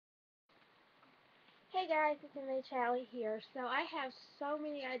Hey guys, it's Emily Chally here. So I have so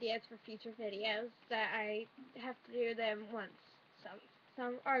many ideas for future videos that I have to do them once.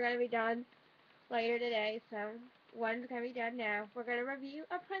 Some are going to be done later today, so one's going to be done now. We're going to review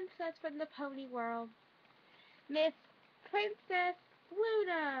a princess from the pony world, Miss Princess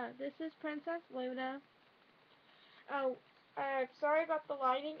Luna. This is Princess Luna. Oh, sorry about the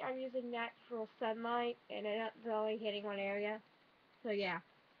lighting. I'm using natural sunlight and it's only hitting one area. So yeah.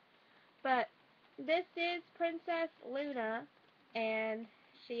 But this is Princess Luna, and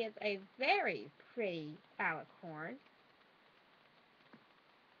she is a very pretty alicorn.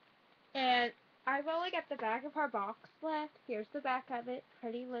 And I've only got the back of her box left. Here's the back of it,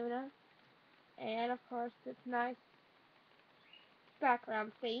 pretty Luna. And of course, this nice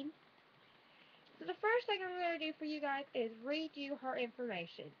background scene. So the first thing I'm going to do for you guys is read you her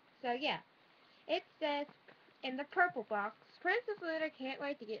information. So yeah, it says in the purple box, Princess Luna can't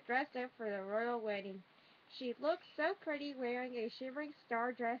wait to get dressed up for the royal wedding. She looks so pretty wearing a shimmering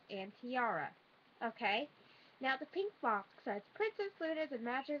star dress and tiara. Okay? Now the pink box says Princess Luna is a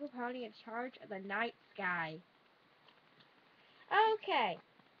magical pony in charge of the night sky. Okay.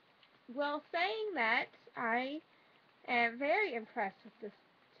 Well, saying that, I am very impressed with this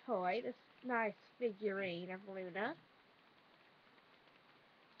toy, this nice figurine of Luna.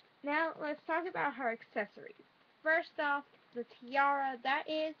 Now let's talk about her accessories. First off, the tiara, that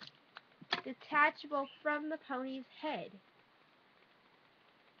is detachable from the pony's head.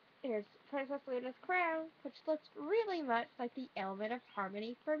 Here's Princess Luna's crown, which looks really much like the element of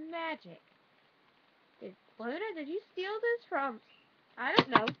harmony from magic. Did you steal this from, I don't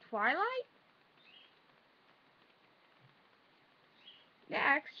know, Twilight?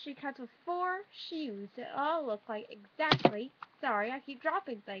 Next, she comes with 4 shoes that all look like exactly, sorry, I keep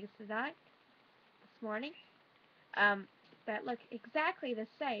dropping things this morning, that look exactly the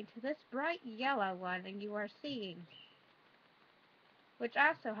same to this bright yellow one that you are seeing, which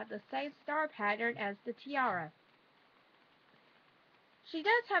also have the same star pattern as the tiara. She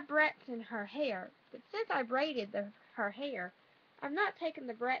does have barrettes in her hair, but since I braided her hair, I'm not taking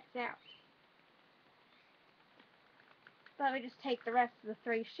the barrettes out. Let me just take the rest of the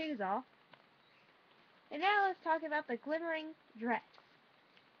 3 shoes off. And now let's talk about the glimmering dress,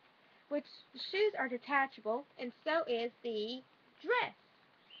 which the shoes are detachable, and so is the dress.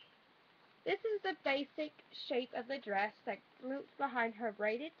 This is the basic shape of the dress that loops behind her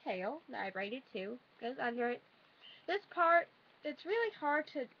braided tail, that I braided too, goes under it. This part, it's really hard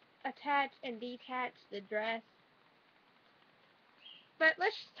to attach and detach the dress. But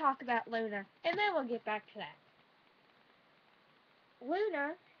let's just talk about Luna, and then we'll get back to that.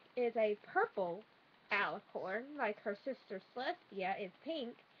 Luna is a purple alicorn, like her sister Celestia is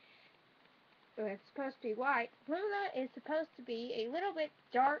pink. It's supposed to be white. Luna is supposed to be a little bit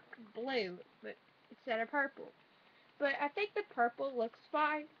dark blue, but instead of purple. But I think the purple looks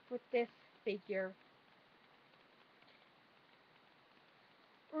fine with this figure.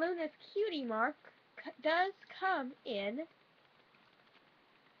 Luna's cutie mark does come in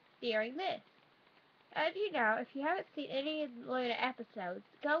during this. As you know, if you haven't seen any of the Luna episodes,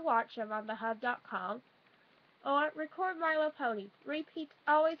 go watch them on thehub.com or record My Little Pony. Repeats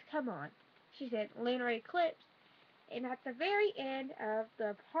always come on. She's in Lunar Eclipse, and at the very end of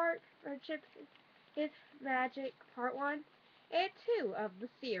the part Friendship is Magic Part 1 and 2 of the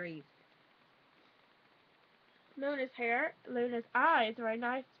series. Luna's eyes are a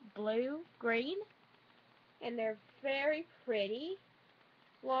nice blue-green, and they're very pretty.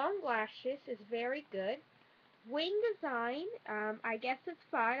 Long lashes is very good. Wing design, I guess it's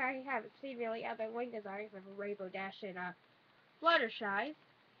fine. I haven't seen really other wing designs of a Rainbow Dash and a Fluttershy,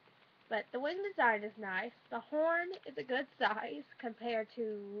 but the wing design is nice. The horn is a good size compared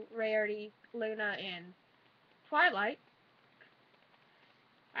to Rarity, Luna, and Twilight.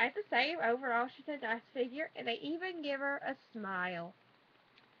 I have to say, overall, she's a nice figure, and they even give her a smile.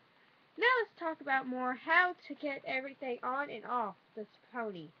 Now let's talk about more how to get everything on and off this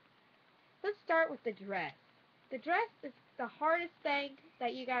pony. Let's start with the dress. The dress is the hardest thing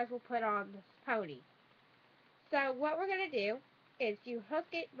that you guys will put on this pony. So what we're going to do is you hook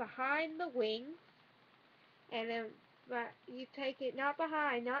it behind the wings, and then you take it not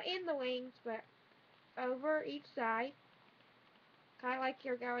behind, not in the wings, but over each side, kind of like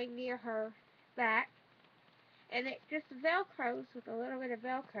you're going near her back, and it just velcros with a little bit of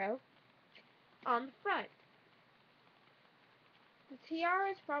velcro on the front. The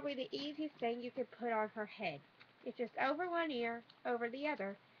tiara is probably the easiest thing you could put on her head. It's just over one ear, over the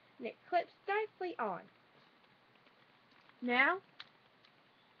other, and it clips nicely on. Now,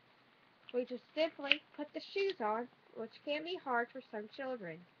 we just simply put the shoes on, which can be hard for some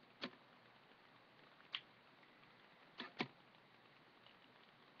children.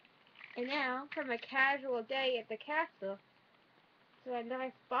 And now, from a casual day at the castle to a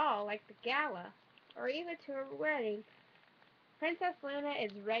nice ball like the gala, or even to a wedding, Princess Luna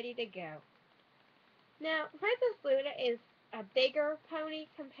is ready to go. Now, Princess Luna is a bigger pony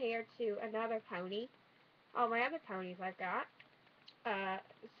compared to another pony. All my other ponies I've got,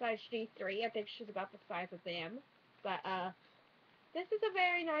 size G3, I think she's about the size of them. But, this is a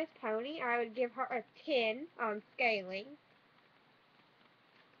very nice pony. I would give her a 10 on scaling.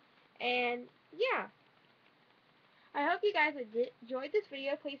 And, yeah. I hope you guys enjoyed this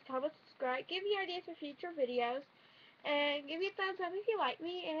video. Please comment, subscribe, give me ideas for future videos, and give me a thumbs up if you like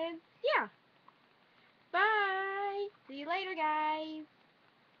me, and yeah. Bye! See you later, guys!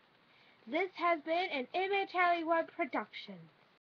 This has been an Image Hollywood production.